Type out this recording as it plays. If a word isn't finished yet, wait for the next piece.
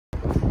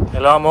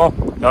Hallo allemaal,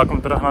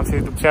 welkom terug naar onze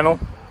YouTube channel.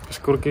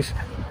 Skurkies,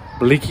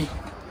 Blikkie.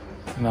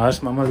 En daar is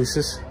mama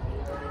Lises.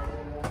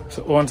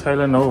 So ons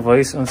gaan nou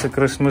wys onze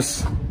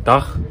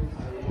Kersdag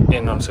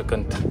en onze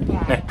kind. Ja.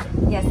 Nee.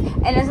 Yes.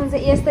 En is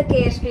onze eerste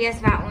Kersfees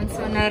waar ons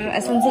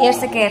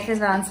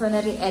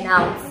sonder die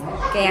adults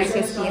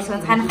Kersfees vier. So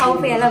ons gaan gou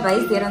vir julle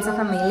wys deur ons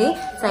familie,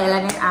 so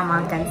julle net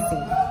almal kan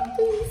sien.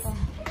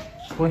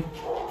 Hoi.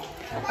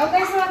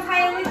 Okay, so wat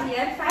gaan julle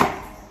hier vat?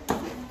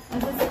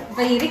 Ons is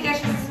by hierdie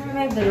Kersfees vir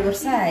my broer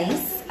se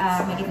huis.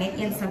 Ek het net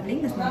een sibling,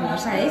 dis my broer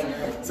se huis.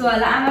 So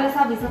hulle almal is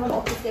al besig om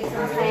op te steek,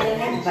 so ons gaan julle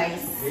net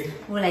wys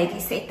hoe lyk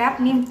die setup.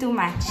 Neem too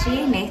much,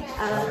 net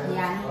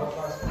Jan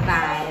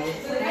by.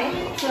 Okay?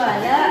 So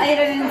hulle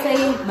eieren en sy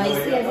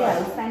meisie is die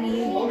huis van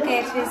die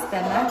Kersfees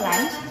dinner,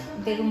 lunch.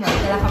 Ek het mooi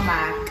hulle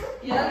gemaak.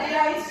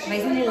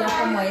 Meisie het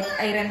hulle mooi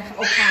eieren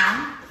opgehang.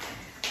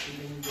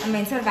 En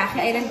mensen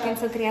weggeëieren kan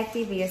zo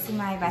creatief wees,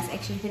 maar hij was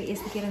actually voor de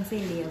eerste keer in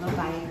zijn leven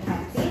baie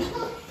creatief.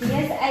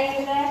 Hier is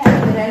eieren,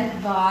 hij drinkt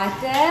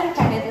water,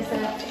 dit is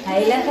een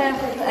heilige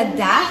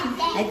dag.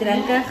 Hij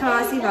drinkt een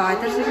glaasje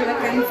water, zoals jullie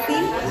kunnen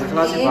zien. Een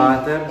glaasje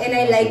water. En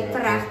hij lijkt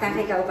prachtig,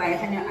 ik hou baie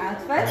van jouw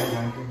outfit.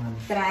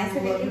 Draai ze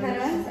een beetje van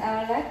ons,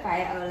 ouderlijk,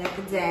 baie ouderlijk,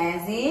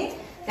 jazzy.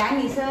 Dan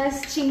is er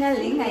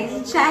Chingaling, hij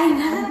is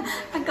China.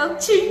 Ik ook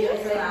Ching.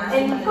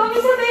 En kom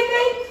eens op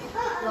mee.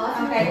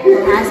 Okay.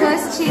 So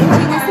is Chin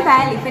is die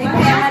baie lief vir die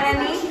camera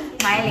nie.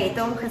 My het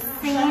hom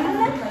gesien.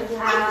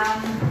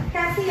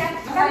 Cassie,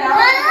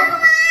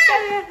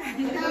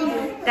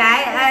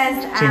 Daai is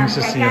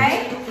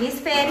hier's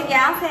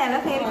Fergal, hello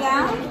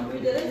Fergal.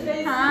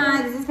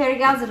 This is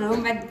Fergal's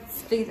room, but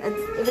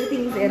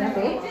everything is in it.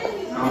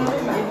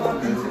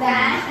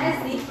 That is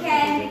the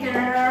candy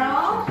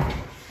girl.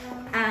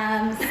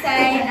 Sy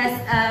is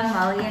 'n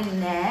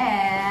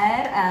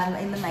miljonair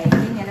in the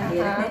making en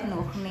weet ek net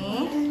nog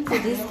nie. So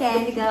this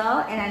candy girl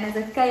en dan is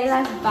dit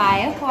Kayla's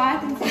baie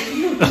kwaad en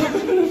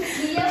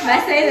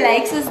maar sy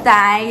lyk soos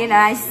daai, you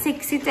know,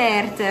 sexy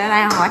terte,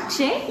 hy hot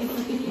chick.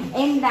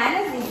 En dan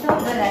is dit so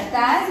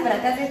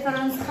Britta's het vir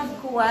ons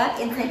gekook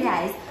en sy die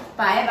huis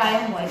baie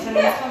mooi vir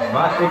ons gemaak.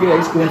 Wat ek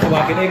het skoon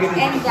gemaak en ek het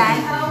en dan,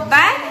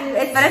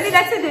 wat het jy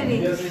dat te doen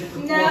nie?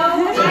 No,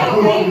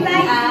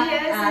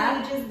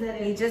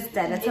 he just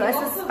did it. So it's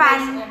a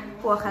span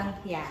poging,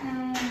 ja.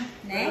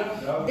 Nee?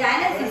 Dan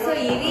is dit so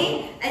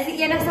hierdie is die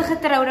enigste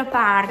getroude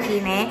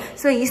paartjie, nee.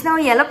 So hier's nou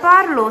 'n hele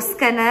paar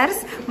loskinders,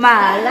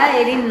 maar hulle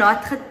het die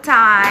knot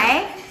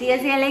getie. Die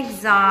is die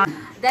exam.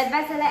 Dit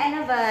was hulle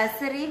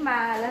anniversary,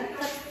 maar hulle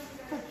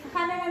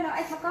gaan hulle nou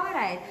uitmekaar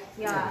uit.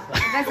 Ja,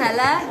 dit was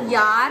hulle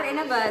jaar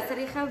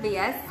anniversary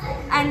gewees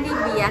in die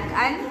week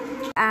in.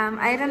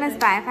 Iron is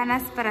baie van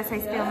as hy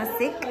speel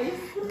musiek.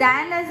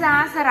 Dan is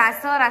daar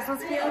Russell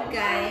speel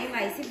game.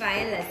 Hy is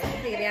baie lus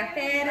vir die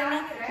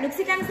affære.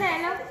 Luxie kan sê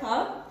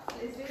hallo.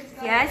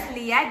 Yes,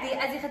 Lia, die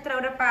is die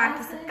getroude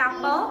paartjie se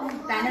koppel.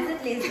 Dan is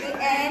dit Leslie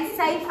en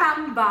sy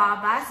van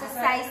Baba. So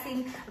sy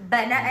sien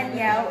binne in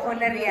jou,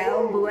 onder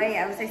jou, bo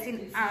jou. Sy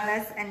sien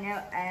alles in jou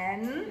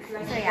in.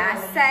 So ja,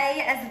 sy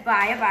is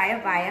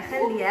baie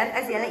geleerd.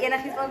 As jy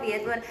enigiets wil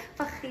weet oor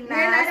vagina,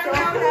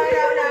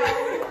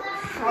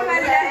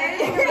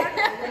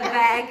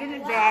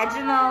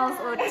 vaginals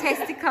or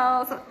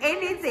testicles or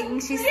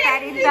anything, she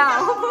studied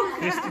now.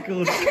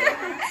 Testicles.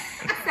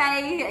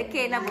 Sy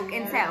ken 'n boek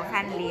en self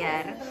gaan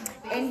leer.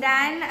 En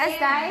dan is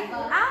hy,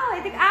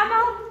 het ek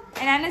almal.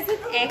 En dan is dit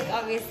ek,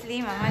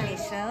 obviously, Mama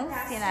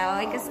Licious. You know,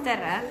 ek is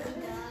terug.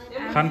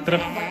 Gaan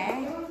terug.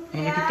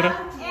 Gaan net terug.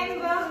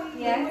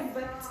 Ja.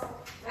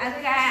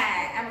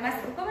 Okay,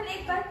 kom en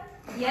ek wat?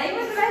 Jy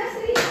moet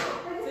luister.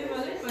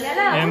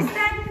 Hallo,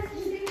 staan.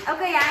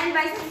 Okay, ja, en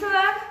wys so,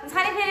 ons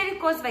gaan net vir die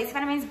kos wys.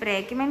 Van 'n mens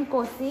breek, jy men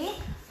kosie.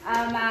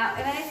 Maar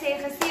ek wil net sê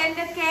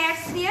geseënde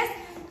Kersfees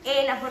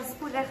en 'n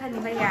voorspoedige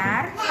nuwe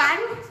jaar van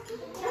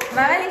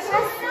Mama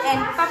Licious en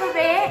Papa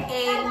Bear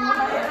en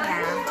ja.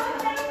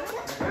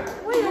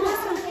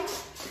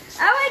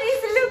 Dit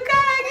is Luca,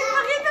 ek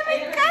vergeet om my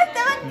kat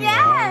te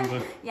maak.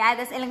 Ja,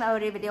 dis eintlik 'n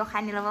ouer video,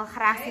 gaan julle wel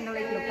graag sien hoe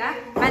lyk Luca.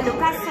 Maar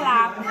Luca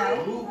slaap nou.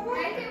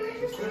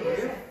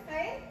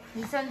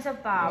 Hier is ons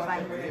papa.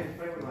 En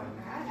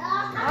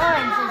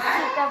sy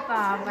sit op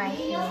papa.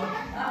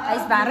 Hy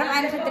is warm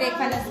aangetrek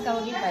van 'n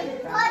skouie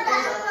buite.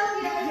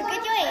 Look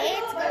at your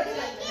head.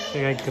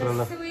 Kyk hy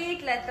krulle.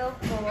 Sweet little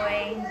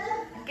boy.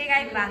 Kyk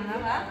hy bang, hè?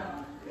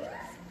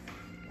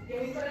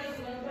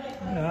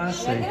 Ja, I'm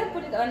sê. gonna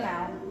put it on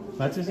now.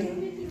 Wat is dit?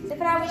 The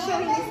vrouw is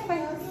showing his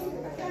face.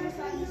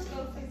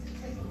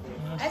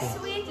 A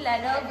sweet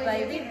little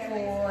baby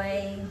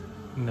boy.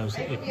 Nou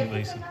sê ek nie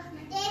wys nie.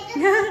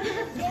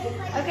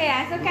 Okay,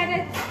 ja, so kan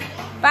het.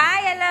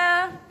 Bye,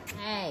 hello.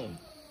 Hey.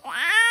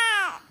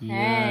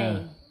 Ja.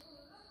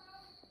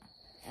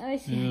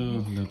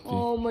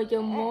 Oh, moet je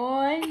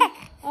mooi.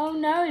 Oh,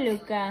 no,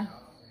 Luca.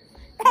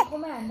 Kom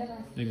maar, daar was.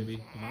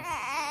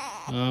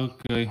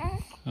 Okay.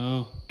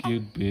 Oh,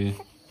 cute bear.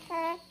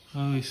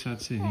 Oh, he's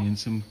such a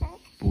handsome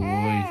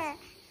boy.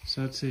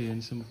 Such a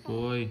handsome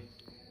boy.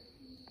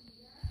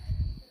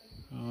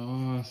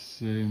 Oh,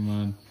 sorry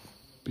man.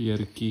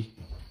 Piertjie.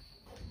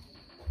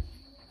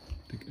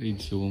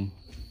 uitzoom.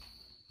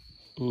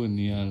 Oh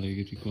nee, I like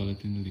it. Die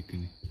quality in the lekker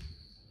nie.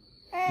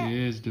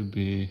 Here's the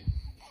bear.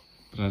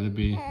 Brother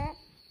bear.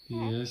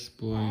 Yes,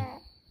 boy.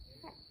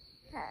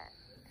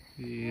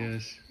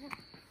 Yes.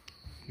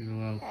 Je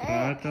wil al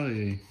praat al,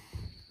 jy.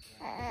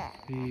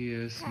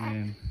 Yes,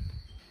 man.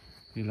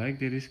 You like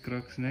these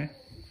crocs, ne?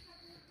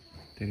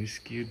 These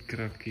cute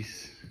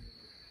crockies.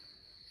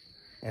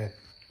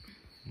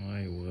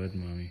 My word,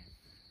 mommy.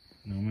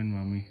 No man,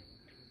 mommy.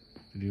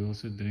 Did you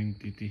also drink,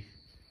 Titi?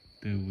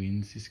 The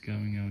wind is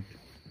coming out.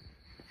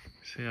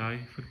 Say hi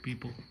for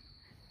people.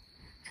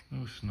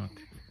 Oh, snot.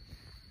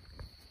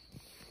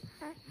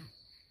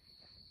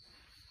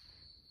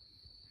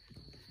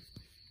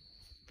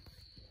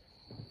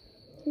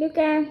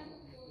 Luca.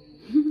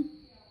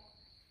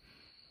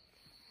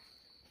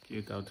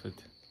 Cute outfit.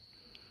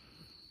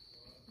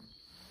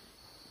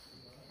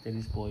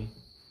 Daddy's boy.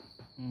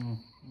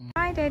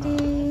 Hi,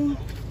 Daddy.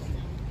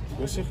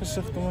 Hoe is je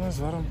gezicht, man? Het is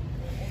warm.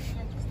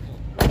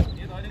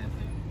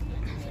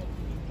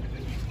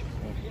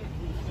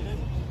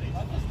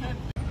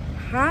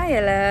 Hi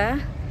julle.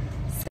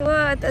 So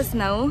het is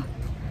nou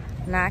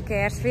na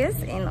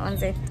Kersfees en ons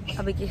het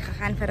 'n bietjie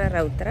gegaan vir 'n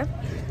roadtrip.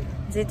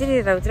 Ons het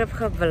die roadtrip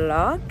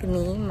gevlog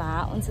nie,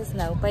 maar ons is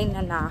nou by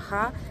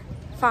Nanaga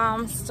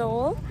Farm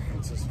Stall.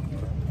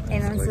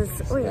 En ons is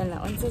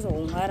ons is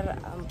honger,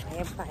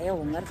 baie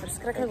honger,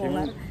 verskriklik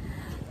honger.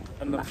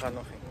 En dan gaan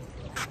nog nie.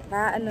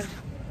 Waar in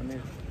Nee,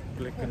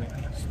 plekke nie.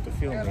 Is te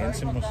veel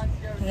mense mos.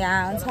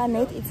 Ja, ons gaan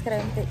net iets kry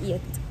om te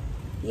eet.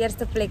 Die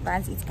eerste plek waar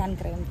ons iets kan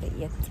kry om te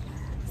eet.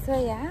 So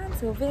ja,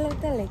 ons hoop julle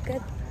het 'n lekker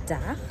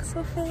dag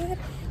sover.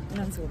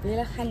 En ons hoop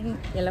julle gaan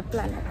julle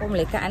planne kom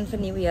lekker aan vir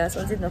Nieuwjaars.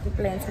 Ons het nog nie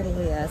plans vir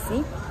Nieuwjaars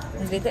nie.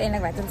 Ons weet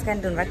eintlik wat ons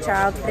kan doen, wat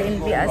child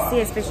friendly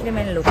is, especially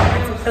met Luka'S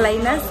wat so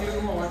klein is.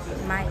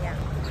 Maar ja.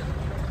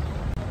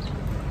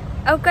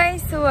 Okay,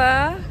 so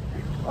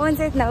ons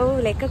het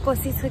nou lekker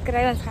kossies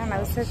gekry. Ons gaan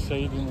nou sit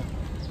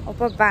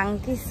op 'n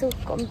bankie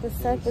soek om te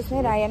sit. Dis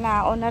nie daai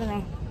na onder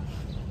nie.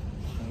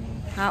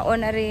 Ha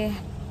onder die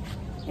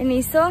en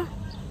hierso.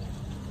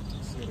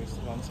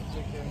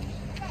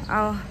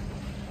 Oh.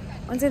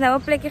 Ons het nou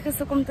 'n plekjie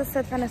gesoek om te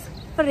sit van is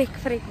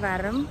frik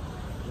warm.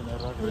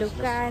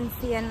 Luca en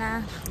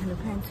Sienna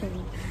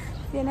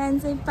en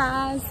sy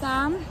pa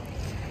saam.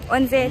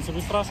 Ons het op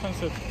die gras gaan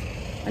sit.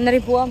 onder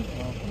die boom.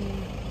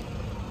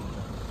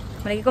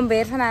 Maar ek kom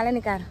weer van hulle in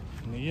die kar.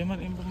 Nee, maar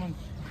een man.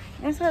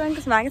 En so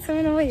lank maak dit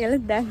sommer nou 'n hele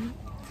ding.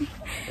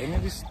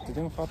 En die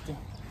ding vat nie.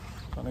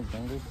 Kan ek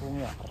dink dit kom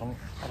ja,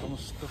 arm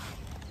stuk.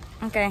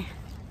 Okay.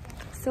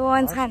 So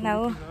ons gaan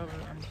nou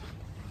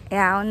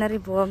ja, onder die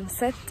boom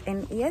sit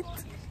en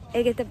eet.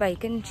 Ek het 'n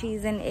bacon,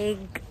 cheese en egg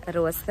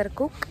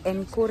roosterkoek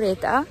en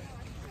coretta.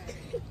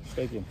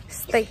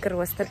 Steak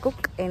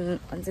roosterkoek en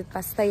ons het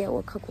pastye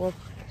ook gekoop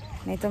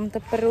net om te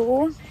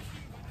proe.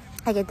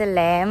 Ek het 'n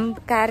lamb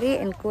curry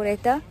en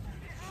coretta.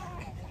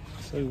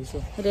 Zo.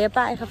 Het jy 'n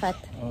paai gevat?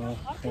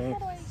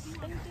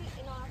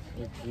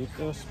 Dit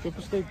is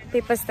peppersteak.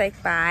 Peppersteak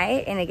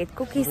pie en ek het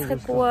koekies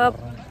gekoop.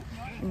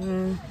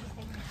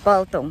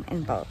 Biltong,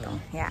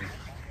 ja.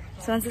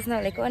 So ons is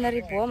nou lekker onder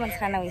die boom, ons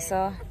gaan nou hier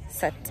so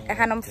sit. Ek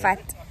gaan hom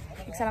vat.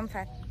 Ek sal hom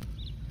vat.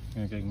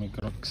 Ja, kijk my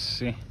crocs.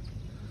 Jy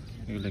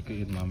lekker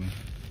eet, mami.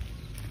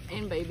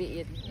 En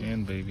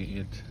baby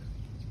eet.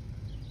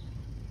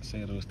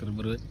 Sy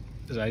roosterbrood.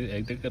 Dus hy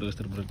het 'n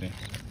roosterbrood nie.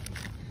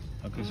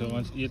 Okay, so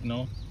ons eet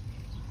nou.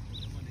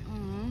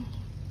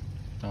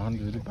 Dan gaan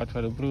we die pad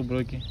van de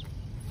broodje.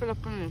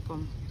 Filippine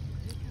kom.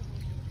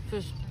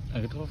 Dus.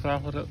 Ik heb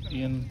gevraagd wat er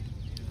een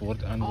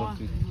woord aan wordt.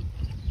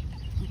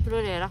 Ik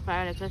probeer heel erg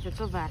bij, het is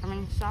zo warm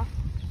en zacht.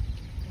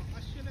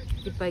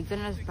 Die bacon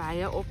is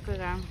baie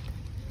opgegaan.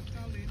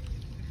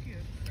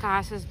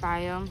 Kaas is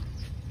baie.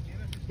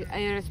 Die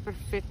eier is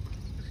perfect.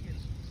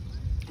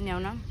 En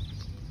jou nou?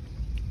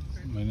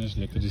 Mijn is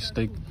lekker, die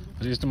steak.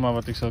 Het eerste maar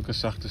wat ik zulke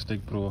zachte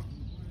steak proeven.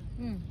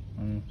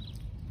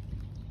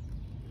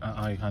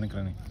 Ik ga niet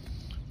krijgen.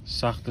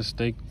 Zachte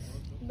steak.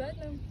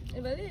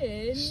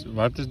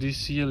 Wat is die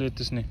sea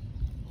lettuce nie?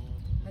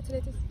 Wat is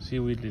lettuce?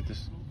 Seaweed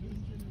lettuce.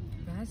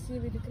 Ja,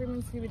 seaweed, de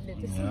cream seaweed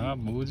lettuce. Ja,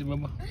 boezie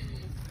mama.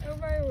 Oh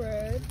my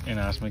word. En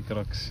daar is mijn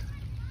crocs.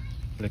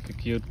 Lekker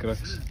cute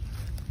crocs.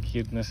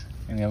 Cuteness.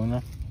 En jou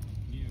nou?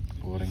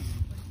 Boring.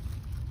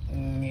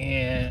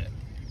 Nee.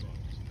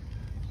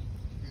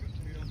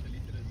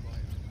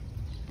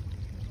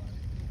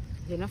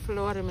 Je hebt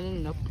verloren met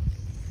een nop.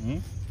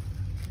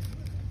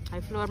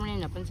 Hij verloor me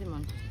niet op in zijn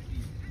mond.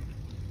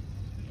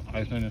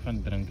 Hij is nog niet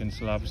van drinken en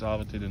slapen is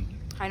avond te doen.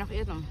 Ga je nog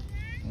eten?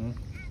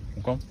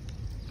 Hoe kom?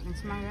 En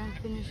smaak dan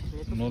finish.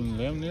 Nul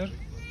leem neer.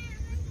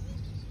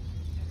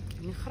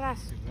 Niet gras.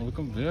 Hoe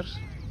komt weer?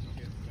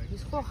 Die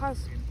is gewoon gas.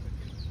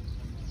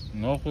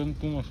 Nog een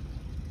Thomas.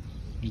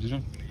 Niet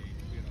doen.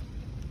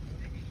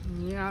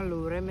 Ja,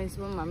 loren met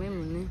zo'n mami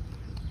moet.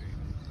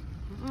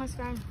 Dat is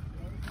fijn.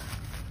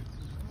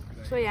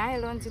 Zo ja,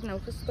 Helon zit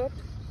nou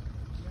gestopt.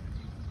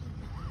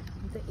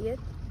 Om te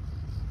eten.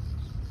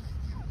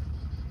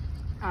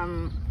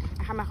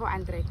 Ik ga maar gewoon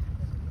aantrekken.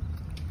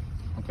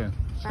 Oké,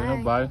 zijn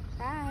we bij?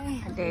 Bye.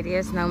 Daddy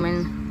is nou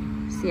mijn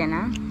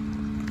Sienna.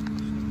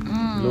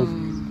 Look,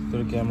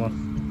 druk jij maar.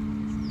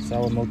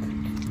 Sour milk,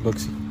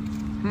 Buxy.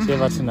 Zeg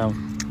wat zijn naam?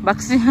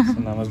 Buxy.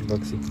 Zijn naam is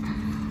Buxy.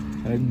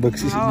 En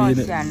Buxy zit Oh, niet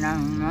in Sienna.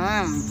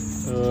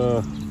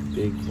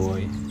 big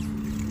boy.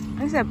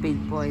 Is a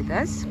big boy,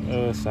 dus.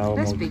 Sour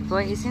This milk. big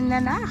boy is in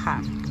Den Haag.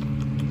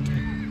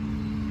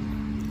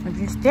 Wat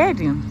is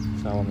Daddy?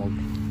 Sour milk.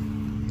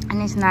 En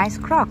his nice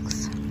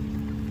Crocs.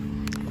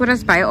 Ik word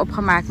als bij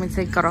opgemaakt met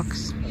zijn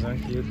Crocs. Dat is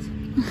cute.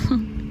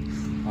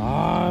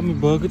 Mijn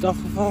burger is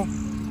afgevallen.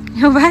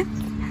 Ja, wat?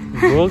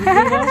 Mijn burger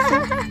is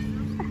afgevallen.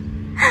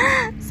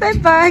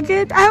 Zijn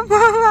bucket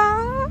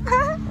afgevallen.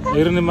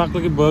 Hier een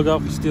makkelijke burger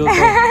afgesteeld.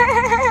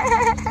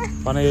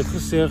 Wanneer je het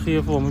gezegd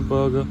hier voor mijn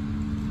burger.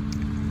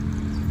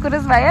 Ik word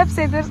als bij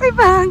opzetten zijn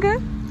bucket.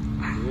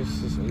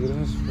 Jezus, hier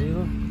is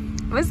veel.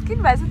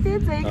 Misschien was het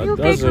niet zijn. Hoe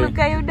kijk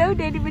Luca, je nou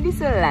Daddy ben niet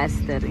zo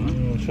lastig.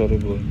 Sorry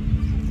boy.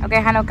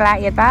 Oké, gaan we klaar.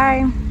 Eet,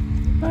 bye.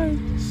 Bye.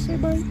 Say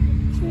bye.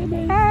 Say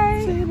bye.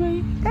 Bye. Say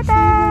bye.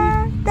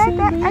 Tada!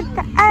 Tada!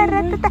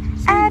 Aratata!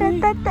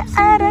 Aratata!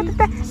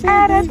 Aratata!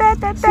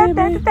 Aratata!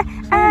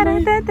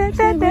 Aratata!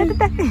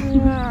 Aratata!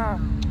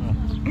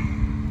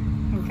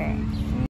 Oké.